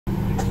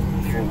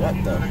what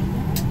though?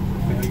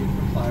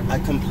 I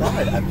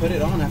complied. I put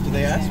it on after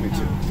they asked me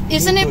to.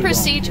 Isn't it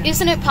procedure?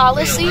 Isn't it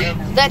policy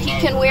that he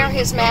can wear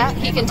his mask?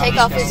 He can take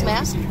off his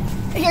mask.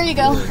 Here you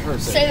go.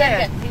 Say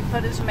that again. He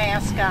put his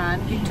mask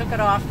on. He took it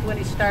off when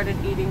he started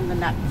eating the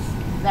nuts.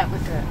 That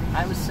was it.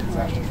 I was sitting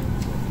right here.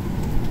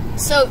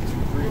 So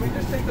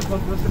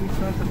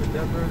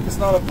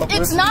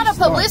It's not a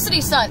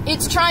publicity stunt.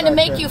 It's trying to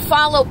make you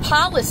follow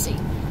policy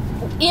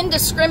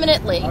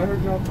indiscriminately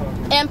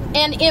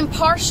and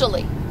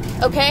impartially.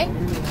 Okay?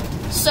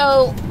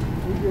 So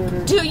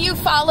do you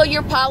follow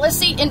your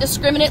policy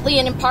indiscriminately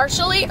and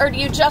impartially, or do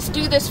you just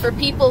do this for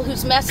people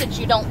whose message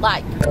you don't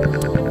like?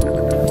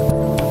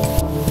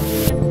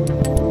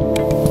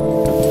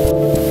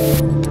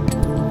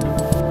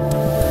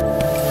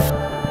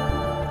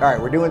 All right,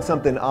 we're doing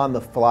something on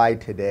the fly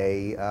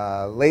today.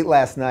 Late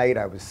last night,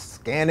 I was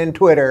scanning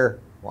Twitter.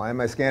 Why am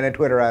I scanning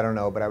Twitter? I don't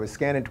know, but I was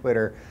scanning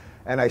Twitter,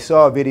 and I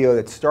saw a video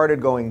that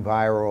started going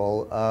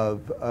viral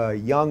of a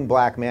young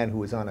black man who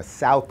was on a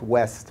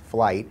Southwest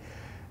flight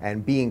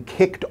and being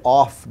kicked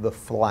off the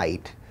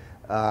flight.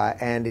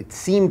 And it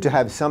seemed to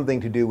have something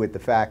to do with the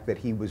fact that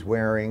he was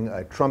wearing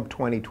a Trump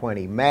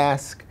 2020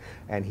 mask,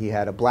 and he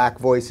had a Black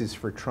Voices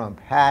for Trump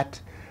hat.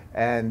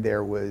 And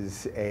there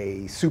was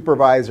a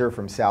supervisor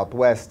from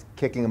Southwest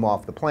kicking him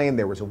off the plane.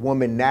 There was a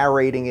woman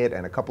narrating it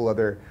and a couple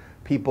other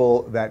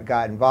people that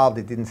got involved.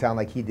 It didn't sound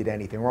like he did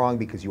anything wrong,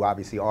 because you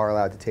obviously are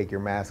allowed to take your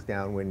mask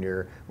down when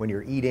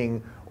you're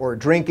eating or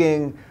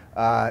drinking.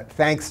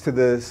 Thanks to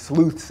the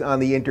sleuths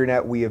on the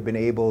internet, we have been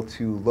able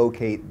to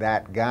locate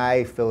that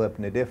guy, Philip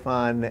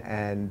Ndifon,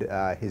 and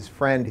his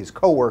friend, his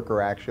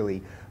coworker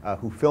actually,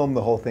 who filmed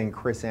the whole thing,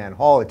 KrisAnne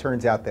Hall. It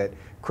turns out that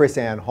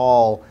KrisAnne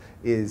Hall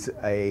is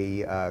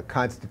a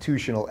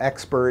constitutional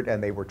expert,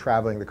 and they were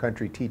traveling the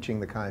country teaching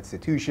the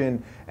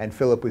Constitution, and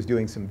Philip was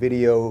doing some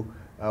video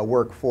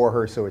work for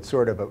her, so it's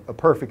sort of a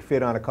perfect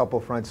fit on a couple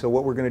fronts. So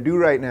what we're going to do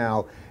right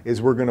now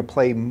is we're going to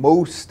play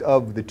most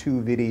of the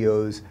two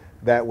videos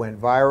that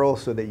went viral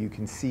so that you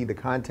can see the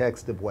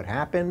context of what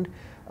happened.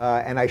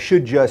 And I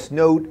should just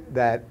note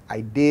that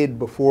I did,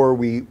 before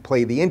we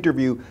play the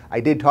interview,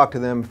 I did talk to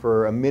them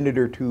for a minute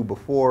or two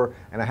before,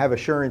 and I have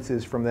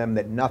assurances from them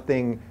that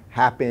nothing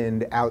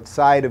happened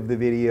outside of the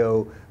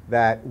video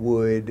that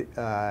would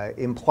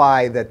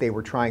imply that they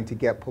were trying to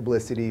get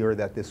publicity or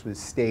that this was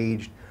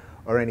staged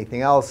or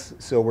anything else.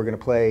 So we're going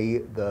to play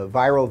the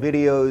viral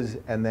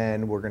videos, and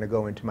then we're going to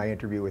go into my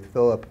interview with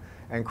Philip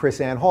and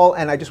KrisAnne Hall.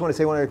 And I just want to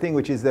say one other thing,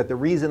 which is that the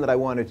reason that I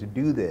wanted to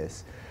do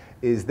this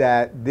is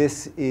that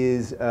this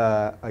is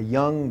a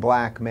young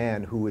black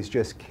man who was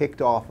just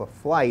kicked off a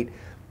flight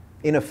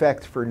in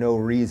effect for no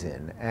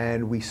reason.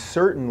 And we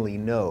certainly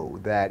know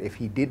that if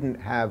he didn't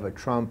have a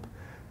Trump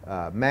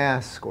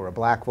mask or a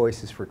Black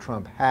Voices for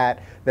Trump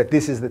hat, that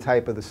this is the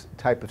type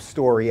of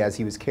story, as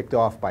he was kicked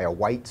off by a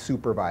white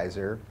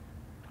supervisor,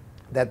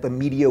 that the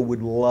media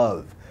would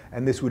love.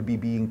 And this would be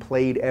being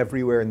played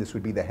everywhere, and this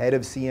would be the head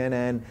of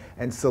CNN,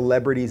 and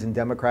celebrities and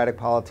Democratic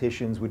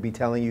politicians would be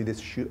telling you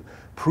this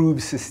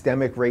proves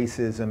systemic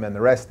racism and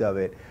the rest of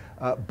it.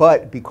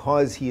 But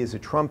because he is a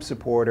Trump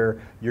supporter,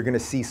 you're going to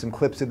see some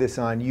clips of this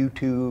on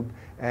YouTube,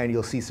 and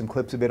you'll see some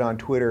clips of it on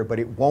Twitter, but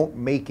it won't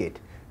make it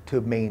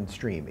to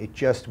mainstream. It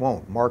just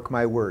won't. Mark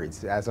my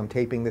words. As I'm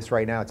taping this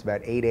right now, it's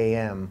about 8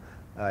 a.m.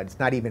 It's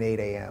not even 8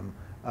 a.m.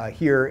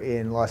 Here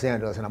in Los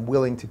Angeles, and I'm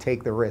willing to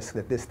take the risk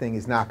that this thing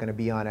is not going to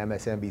be on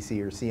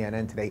MSNBC or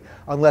CNN today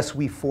unless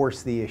we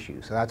force the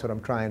issue. So that's what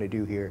I'm trying to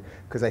do here,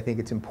 because I think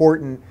it's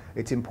important.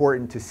 It's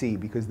important to see,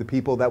 because the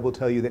people that will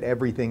tell you that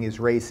everything is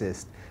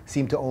racist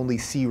seem to only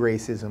see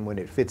racism when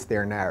it fits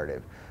their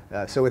narrative.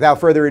 So without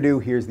further ado,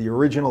 here's the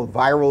original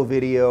viral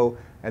video,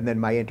 and then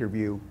my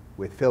interview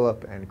with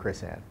Philip and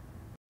KrisAnne.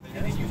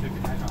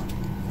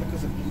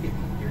 Because of eating.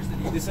 Here's the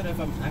deal. They said if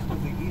I'm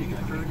actively eating,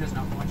 The crew does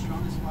not want you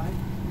on this flight.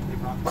 They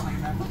brought the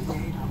plane back on the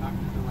gate. I'm not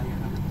going to delay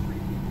another 3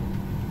 people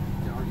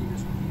to argue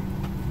this with you.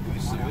 Are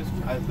you serious?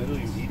 I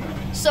literally am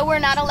eating. So we're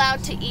not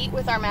allowed to eat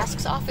with our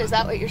masks off? Is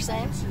that what you're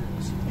saying?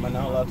 Am I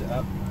not allowed to use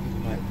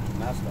my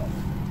mask off?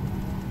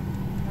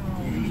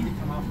 You need to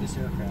come off this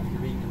aircraft.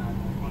 You're being denied.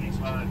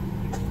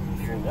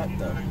 For what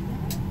though?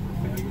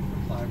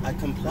 I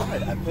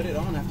complied. I put it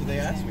on after they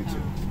asked me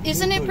to.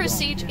 Isn't it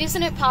procedure?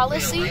 Isn't it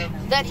policy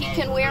that he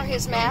can wear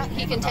his mask?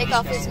 He can take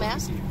off his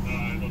mask?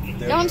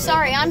 No, I'm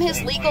sorry. I'm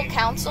his legal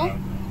counsel.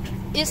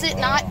 Is it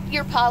not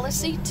your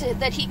policy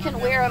that he can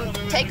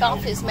take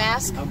off his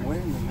mask? I'm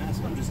wearing the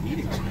mask. I'm just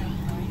eating right now.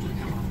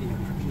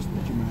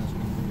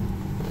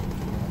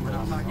 We're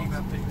not talking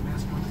about putting the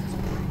mask on.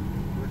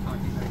 We're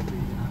talking about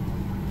being denied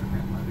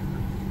aircraft by the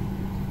crew.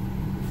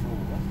 For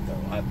what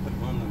though? I put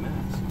on the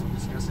mask. We'll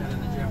discuss that in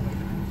the jet.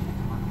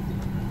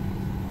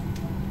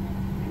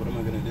 What am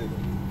I going to do?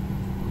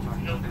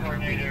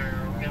 Coordinator,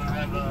 we're going to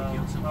have a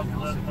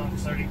uplift on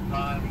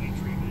 35. We need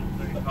treatment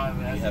at 35.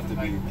 You have to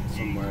be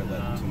somewhere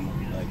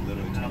like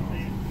literally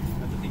tomorrow.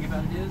 But the thing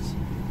about it is,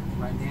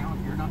 right now,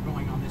 you're not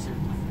going on this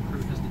airplane. The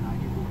crew has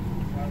denied you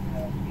boarding.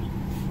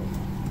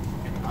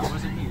 I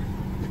wasn't here.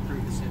 The crew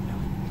has said no.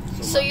 So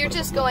So you're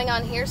just going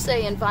on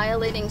hearsay and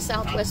violating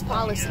Southwest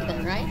policy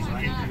then, right?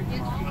 What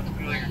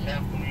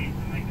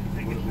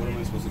am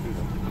I supposed to do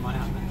then? Come on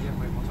out. Yeah,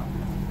 wait, we'll talk.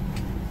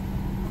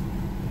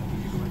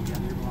 You go and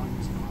gather your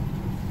belongings. Come on.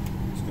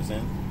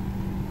 KrisAnne?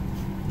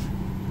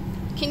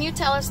 Can you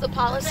tell us the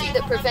policy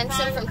that prevents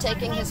him from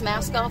taking his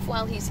mask off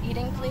while he's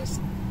eating, please?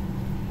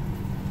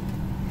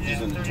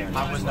 She's an attorney.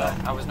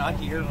 I was not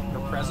here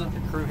or present.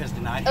 The crew has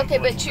denied. Okay,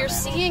 but you're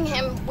seeing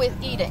him with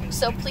eating,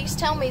 so please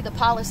tell me the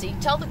policy.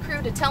 Tell the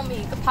crew to tell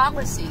me the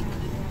policy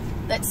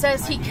that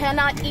says he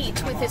cannot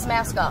eat with his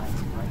mask off.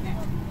 Right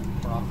now,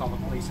 or I'll call the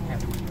police and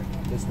have them.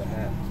 It's the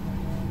hat.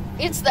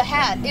 It's the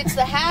hat. It's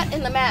the hat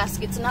and the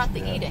mask. It's not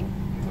the eating.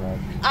 Right.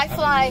 I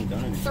fly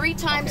 3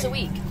 times a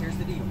week. Here's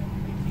the deal.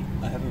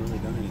 I haven't really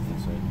done anything,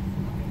 so.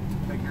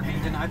 But you're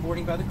being denied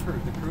boarding by the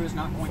crew. The crew is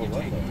not going to take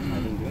I it.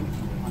 didn't do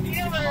anything. On these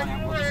people on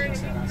out, we'll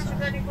discuss that outside.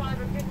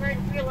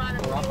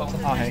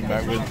 I'll hang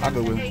back with him. I'll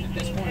go with him. At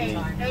this point in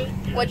time,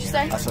 What'd you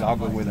say? I said I'll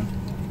go with him.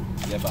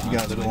 Yeah, but You I'm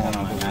guys literally go on, having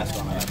I'll my go mask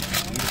with on. him.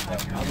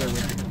 I'll go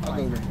with him. I'll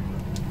go with him.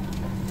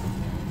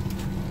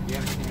 do you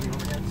have anything in your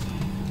overheads?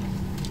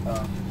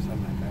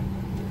 Something like that.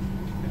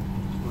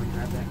 Just go and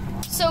grab that. Come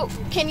on. So,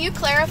 can you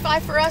clarify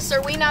for us,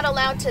 are we not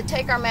allowed to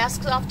take our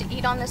masks off to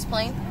eat on this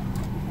plane?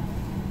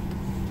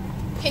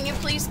 Can you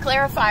please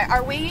clarify,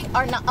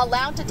 are not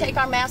allowed to take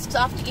our masks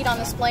off to eat on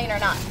this plane or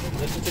not?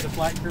 Listen to the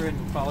flight crew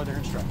and follow their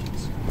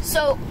instructions.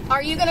 So,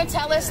 are you going to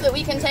tell us that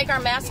we can take our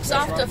masks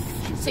off to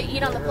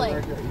eat on the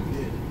plane?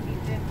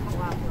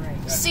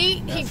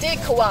 See, he did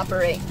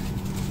cooperate.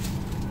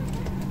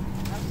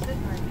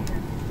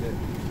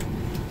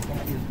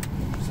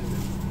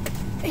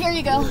 Here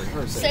you go.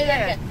 Say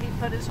that again. He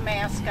put his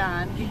mask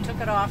on. He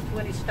took it off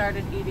when he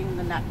started eating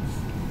the nuts.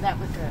 That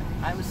was it.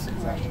 I was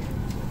sitting right here.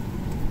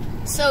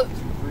 So,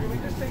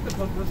 It's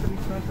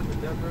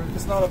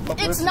not a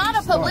publicity it's not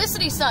a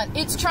publicity stunt.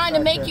 It's trying to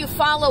make you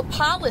follow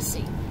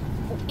policy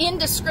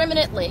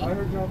indiscriminately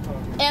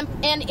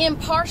and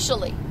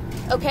impartially.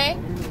 Okay?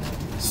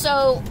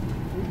 So,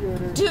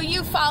 do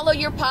you follow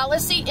your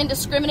policy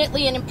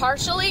indiscriminately and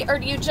impartially, or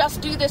do you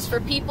just do this for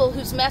people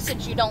whose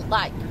message you don't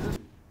like?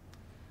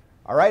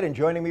 All right, and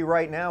joining me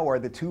right now are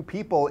the 2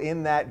 people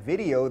in that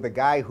video, the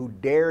guy who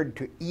dared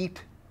to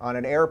eat on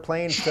an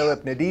airplane,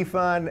 Philip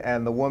Ndifon,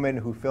 and the woman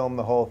who filmed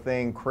the whole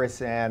thing,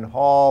 KrisAnne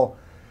Hall.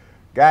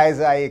 Guys,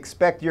 I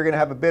expect you're going to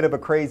have a bit of a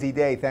crazy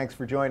day. Thanks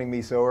for joining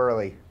me so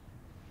early.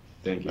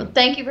 Thank you.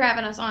 Thank you for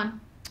having us on.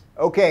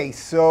 Okay,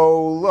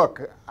 so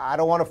look, I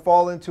don't want to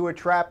fall into a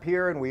trap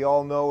here, and we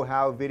all know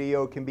how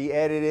video can be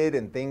edited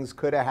and things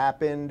could have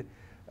happened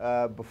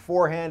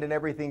beforehand and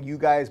everything. You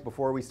guys,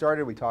 before we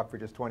started, we talked for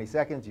just 20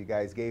 seconds. You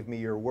guys gave me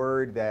your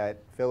word that,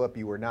 Philip,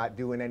 you were not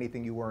doing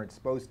anything you weren't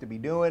supposed to be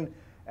doing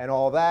and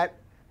all that.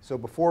 So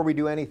before we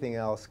do anything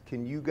else,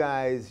 can you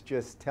guys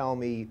just tell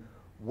me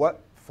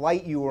what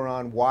flight you were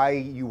on, why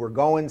you were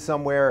going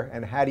somewhere,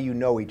 and how do you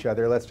know each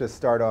other? Let's just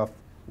start off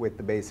with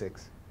the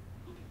basics.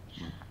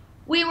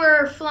 We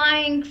were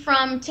flying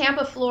from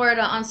Tampa,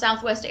 Florida on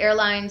Southwest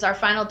Airlines. Our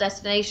final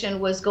destination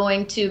was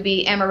going to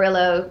be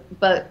Amarillo,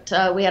 but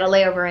we had a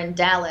layover in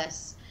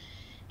Dallas.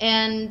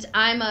 And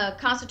I'm a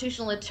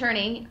constitutional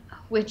attorney,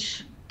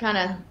 which kind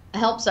of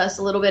helps us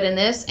a little bit in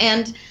this.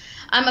 And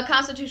I'm a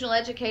constitutional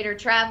educator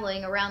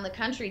traveling around the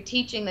country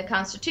teaching the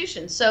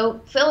Constitution.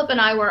 So Philip and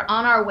I were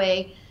on our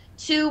way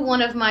to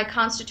one of my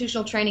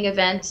constitutional training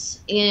events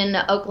in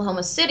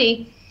Oklahoma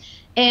City.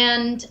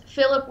 And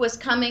Philip was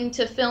coming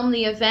to film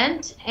the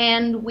event,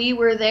 and we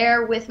were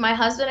there with my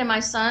husband and my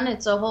son.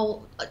 It's a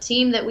whole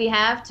team that we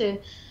have to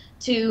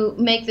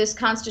make this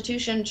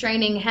Constitution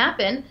training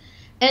happen.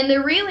 And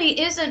there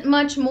really isn't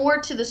much more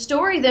to the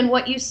story than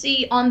what you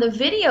see on the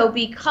video,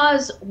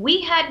 because we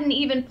hadn't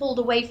even pulled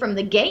away from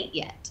the gate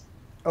yet.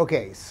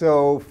 Okay,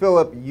 so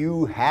Philip,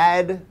 you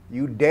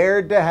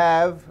dared to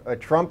have a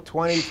Trump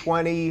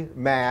 2020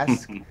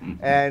 mask,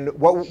 and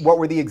what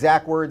were the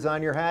exact words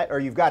on your hat? Or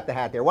you've got the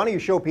hat there. Why don't you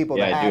show people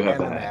the hat and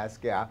the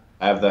mask? Yeah.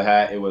 I have the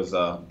hat. It was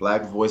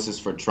Black Voices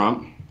for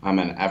Trump. I'm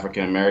an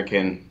African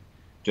American,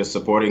 just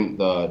supporting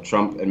the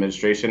Trump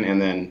administration,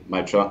 and then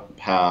my Trump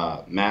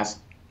mask,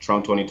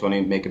 Trump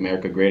 2020, Make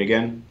America Great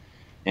Again,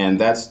 and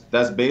that's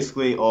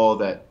basically all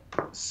that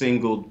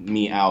singled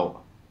me out.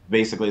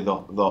 Basically, the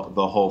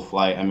whole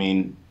flight. I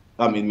mean,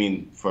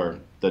 for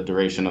the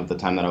duration of the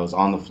time that I was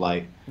on the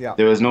flight, yeah.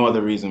 There was no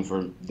other reason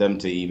for them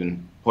to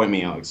even point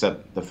me out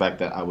except the fact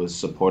that I was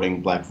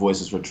supporting Black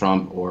Voices for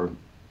Trump, or,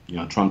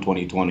 Trump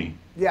 2020.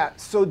 Yeah.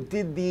 So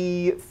did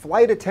the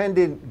flight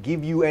attendant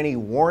give you any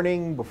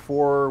warning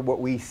before what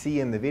we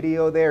see in the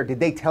video there? Did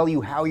they tell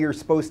you how you're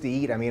supposed to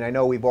eat? I mean, I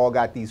know we've all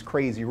got these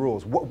crazy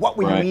rules. What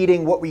were you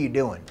eating? What were you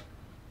doing?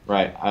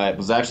 Right. I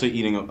was actually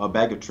eating a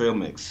bag of trail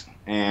mix.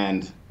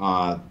 And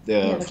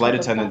the flight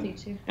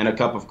attendant, and a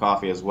cup of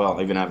coffee as well.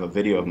 I even have a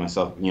video of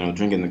myself,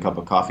 drinking the cup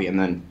of coffee and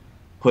then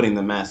putting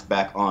the mask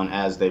back on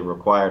as they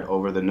required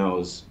over the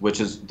nose, which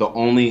is the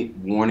only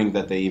warning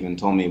that they even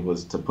told me,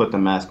 was to put the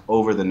mask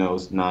over the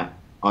nose, not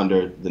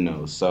under the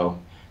nose. So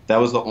that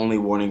was the only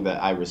warning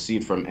that I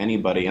received from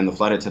anybody. And the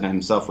flight attendant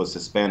himself was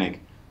Hispanic,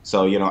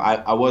 So, you know,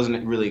 I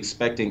wasn't really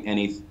expecting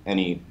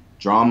any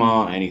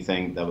drama,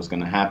 anything that was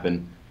going to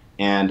happen.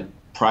 And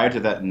prior to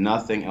that,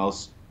 nothing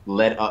else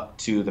led up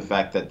to the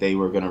fact that they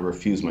were going to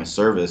refuse my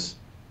service,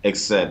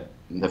 except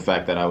the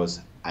fact that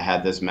I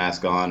had this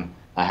mask on,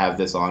 I have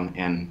this on,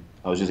 and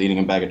I was just eating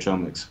a bag of trail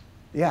mix.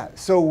 Yeah.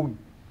 So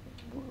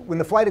when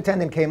the flight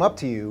attendant came up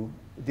to you,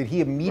 did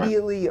he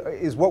immediately,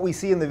 is what we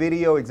see in the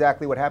video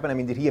exactly what happened? I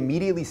mean, did he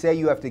immediately say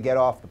you have to get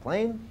off the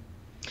plane?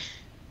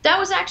 That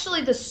was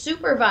actually the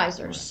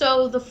supervisor.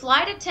 So the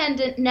flight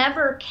attendant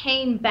never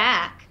came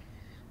back.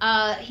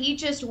 He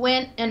just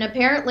went and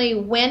apparently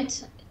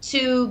went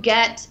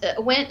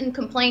and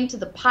complained to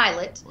the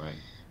pilot. Right.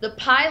 The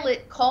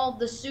pilot called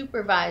the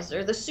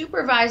supervisor. The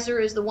supervisor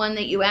is the one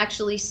that you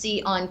actually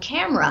see on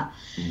camera.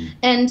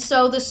 And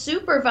so the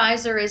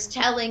supervisor is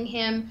telling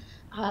him,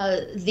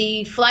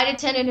 the flight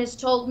attendant has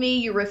told me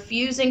you're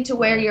refusing to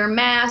wear your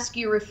mask,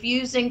 you're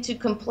refusing to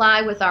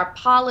comply with our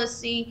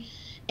policy,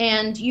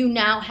 and you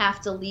now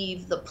have to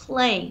leave the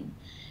plane.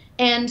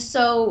 And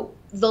so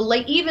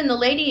even the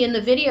lady in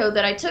the video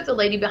that I took, the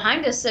lady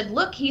behind us, said,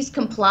 look, he's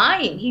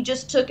complying. He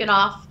just took it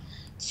off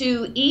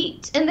to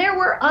eat. And there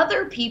were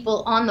other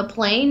people on the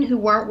plane who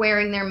weren't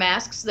wearing their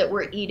masks that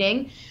were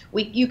eating.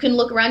 You can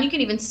look around, you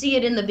can even see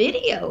it in the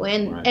video.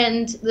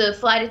 And the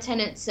flight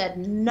attendant said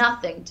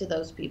nothing to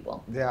those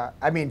people. Yeah,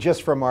 I mean,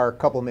 just from our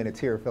couple minutes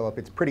here, Philip,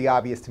 it's pretty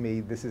obvious to me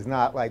this is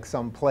not like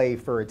some play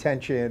for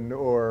attention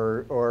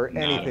or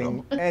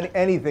anything,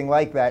 anything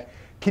like that.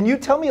 Can you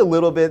tell me a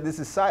little bit, this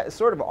is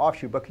sort of an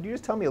offshoot, but could you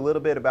just tell me a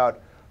little bit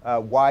about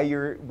why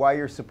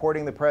you're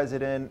supporting the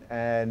president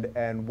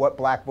and what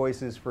Black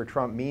Voices for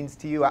Trump means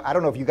to you? I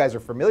don't know if you guys are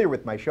familiar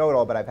with my show at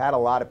all, but I've had a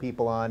lot of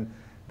people on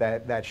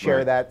that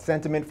share that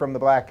sentiment from the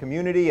Black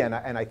community, and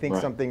I think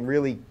something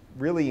really,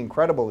 really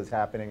incredible is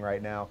happening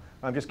right now.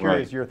 I'm just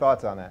curious your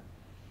thoughts on that.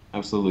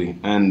 Absolutely.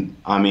 And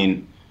I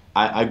mean,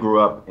 I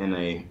grew up in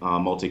a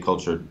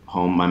multicultural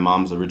home. My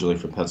mom's originally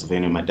from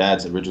Pennsylvania. My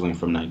dad's originally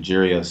from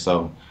Nigeria.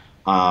 So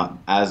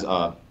as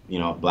a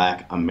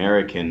Black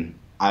American,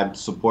 I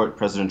support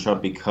President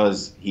Trump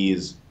because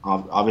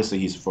obviously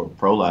he's for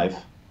pro-life,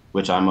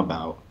 which I'm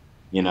about.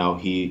 You know,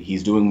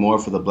 he's doing more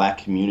for the Black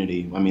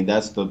community. I mean,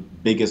 that's the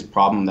biggest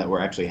problem that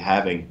we're actually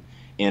having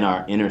in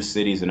our inner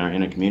cities, in our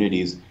inner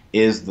communities,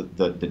 is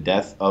the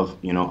death of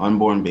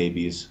unborn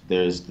babies.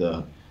 There's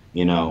the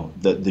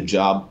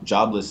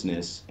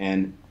joblessness,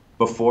 and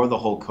before the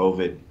whole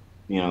COVID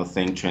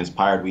thing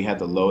transpired, we had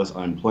the lowest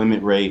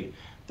unemployment rate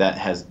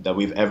that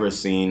we've ever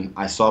seen.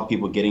 I saw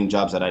people getting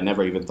jobs that I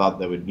never even thought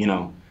they would,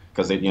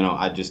 because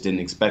I just didn't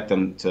expect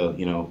them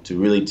to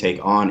really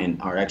take on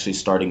and are actually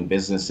starting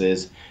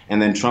businesses.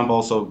 And then Trump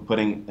also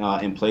putting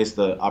in place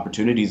the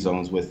opportunity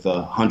zones with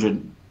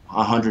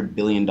 $100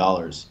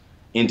 billion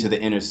into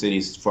the inner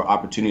cities for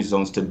opportunity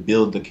zones to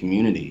build the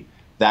community.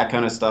 That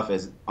kind of stuff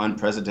is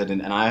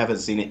unprecedented, and I haven't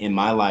seen it in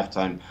my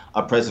lifetime.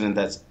 A president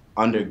that's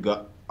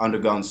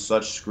undergone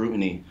such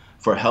scrutiny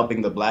for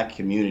helping the Black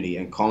community,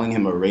 and calling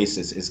him a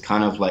racist is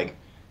kind of like,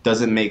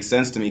 doesn't make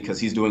sense to me, because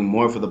he's doing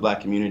more for the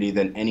Black community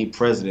than any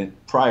president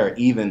prior,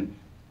 even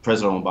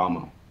President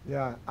Obama.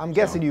 Yeah, I'm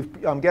guessing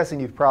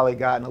you've probably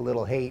gotten a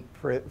little hate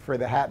for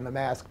the hat and the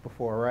mask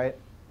before, right?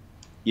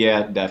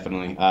 Yeah,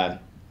 definitely.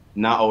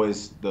 Not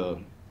always the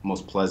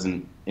most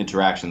pleasant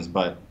interactions,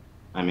 but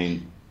I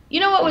mean. You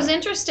know what was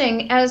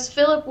interesting? As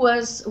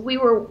we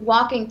were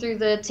walking through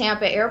the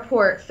Tampa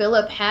airport,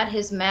 Philip had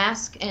his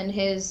mask and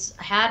his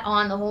hat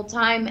on the whole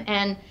time,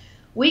 and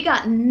we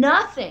got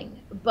nothing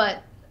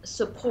but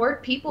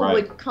support. People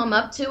would come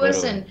up to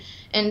us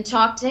and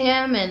talk to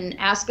him and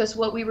ask us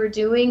what we were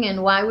doing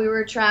and why we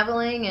were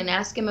traveling, and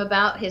ask him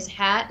about his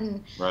hat.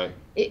 And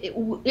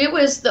it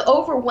was the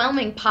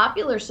overwhelming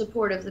popular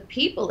support of the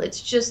people.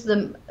 It's just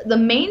the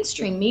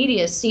mainstream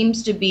media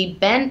seems to be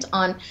bent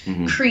on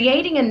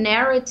creating a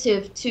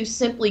narrative to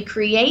simply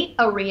create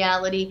a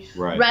reality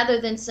rather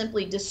than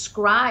simply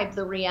describe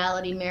the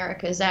reality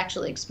America is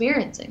actually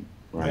experiencing.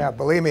 Yeah,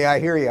 believe me, I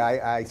hear you.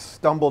 I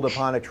stumbled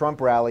upon a Trump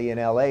rally in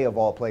LA, of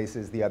all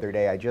places, the other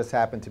day. I just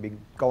happened to be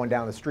going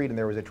down the street and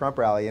there was a Trump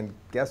rally, and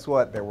guess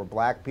what? There were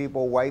Black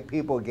people, white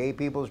people, gay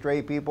people,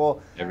 straight people,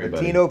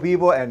 Latino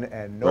people,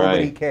 and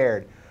nobody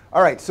cared.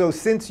 All right, so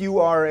since you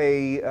are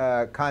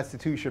a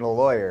constitutional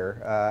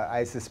lawyer,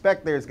 I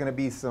suspect there's going to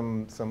be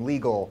some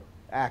legal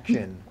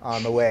action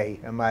on the way.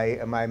 Am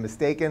I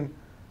mistaken?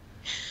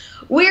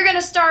 We're going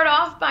to start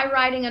off by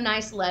writing a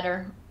nice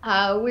letter.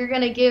 We're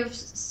going to give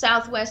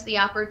Southwest the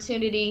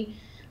opportunity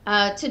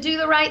to do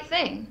the right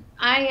thing.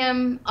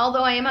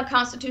 Although I am a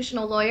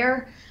constitutional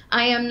lawyer,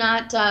 I am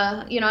not,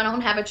 I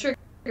don't have a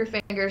trigger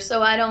finger,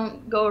 so I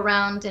don't go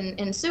around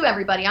and sue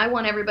everybody. I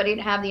want everybody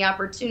to have the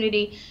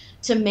opportunity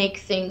to make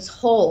things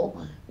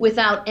whole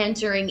without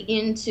entering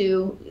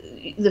into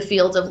the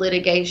field of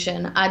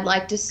litigation. I'd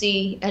like to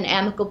see an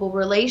amicable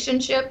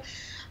relationship.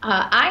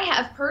 I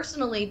have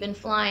personally been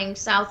flying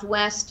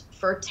Southwest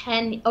for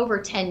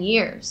over 10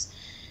 years.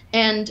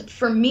 And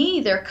for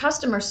me, their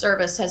customer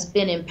service has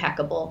been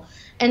impeccable.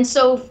 And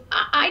so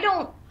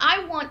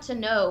I want to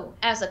know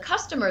as a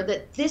customer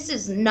that this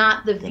is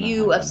not the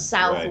view of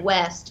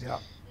Southwest, Right.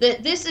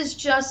 that this is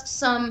just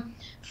some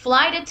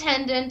flight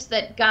attendant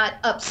that got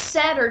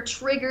upset or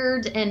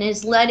triggered and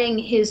is letting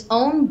his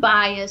own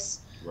bias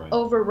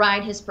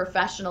override his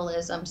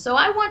professionalism. So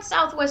I want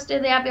Southwest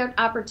to have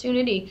the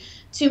opportunity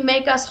to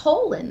make us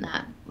whole in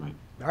that. Right.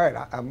 All right,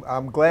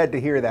 I'm glad to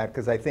hear that,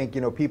 because I think,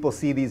 you know, people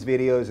see these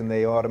videos and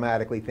they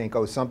automatically think,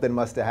 oh, something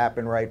must have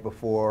happened right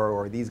before,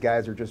 or these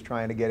guys are just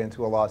trying to get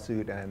into a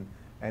lawsuit, and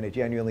it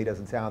genuinely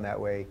doesn't sound that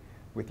way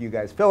with you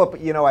guys.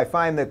 Philip, you know, I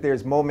find that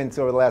there's moments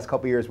over the last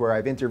couple of years where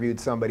I've interviewed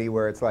somebody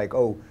where it's like,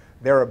 oh,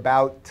 they're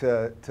about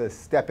to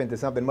step into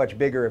something much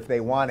bigger if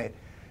they want it.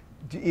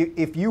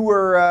 If you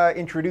were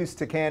introduced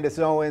to Candace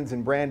Owens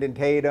and Brandon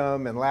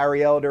Tatum and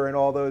Larry Elder and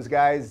all those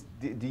guys,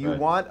 do you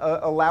want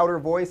a louder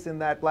voice in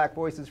that Black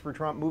Voices for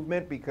Trump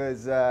movement?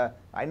 Because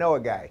I know a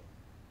guy.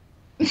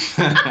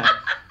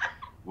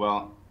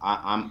 Well,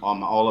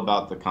 I'm all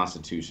about the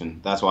Constitution.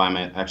 That's why I'm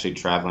actually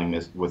traveling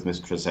with Miss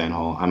KrisAnne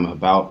Hall. I'm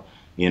about,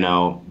 you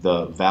know,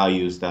 the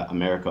values that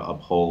America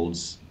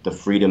upholds, the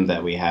freedom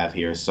that we have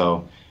here.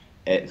 So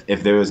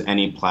if there was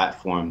any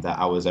platform that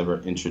I was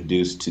ever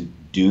introduced to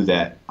do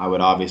that, I would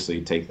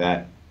obviously take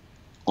that,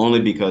 only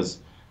because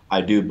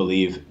I do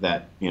believe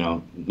that, you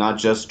know, not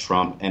just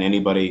Trump and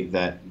anybody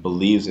that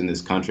believes in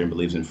this country and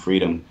believes in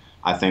freedom,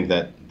 I think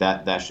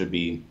that should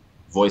be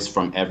voiced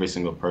from every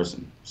single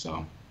person.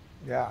 So.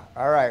 Yeah.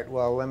 All right.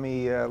 Well, let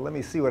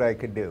me see what I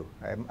could do.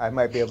 I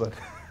might be able to.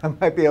 I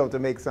might be able to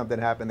make something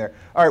happen there.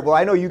 All right. Well,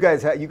 I know you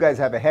guys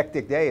have a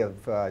hectic day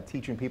of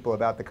teaching people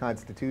about the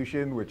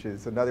Constitution, which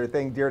is another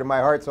thing dear to my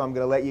heart. So I'm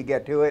going to let you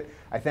get to it.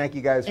 I thank you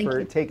guys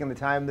for taking the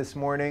time this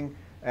morning,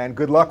 and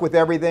good luck with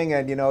everything.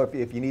 And you know,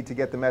 if you need to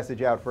get the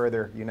message out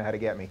further, you know how to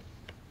get me.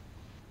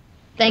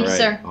 Thanks,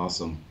 sir.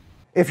 Awesome.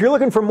 If you're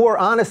looking for more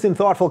honest and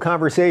thoughtful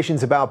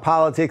conversations about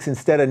politics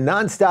instead of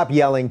nonstop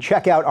yelling,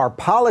 check out our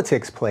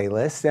politics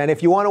playlist. And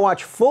if you want to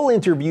watch full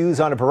interviews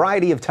on a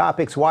variety of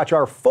topics, watch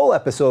our full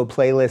episode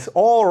playlist,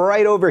 all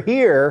right over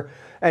here.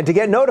 And to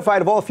get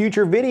notified of all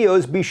future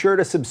videos, be sure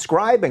to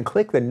subscribe and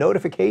click the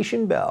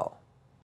notification bell.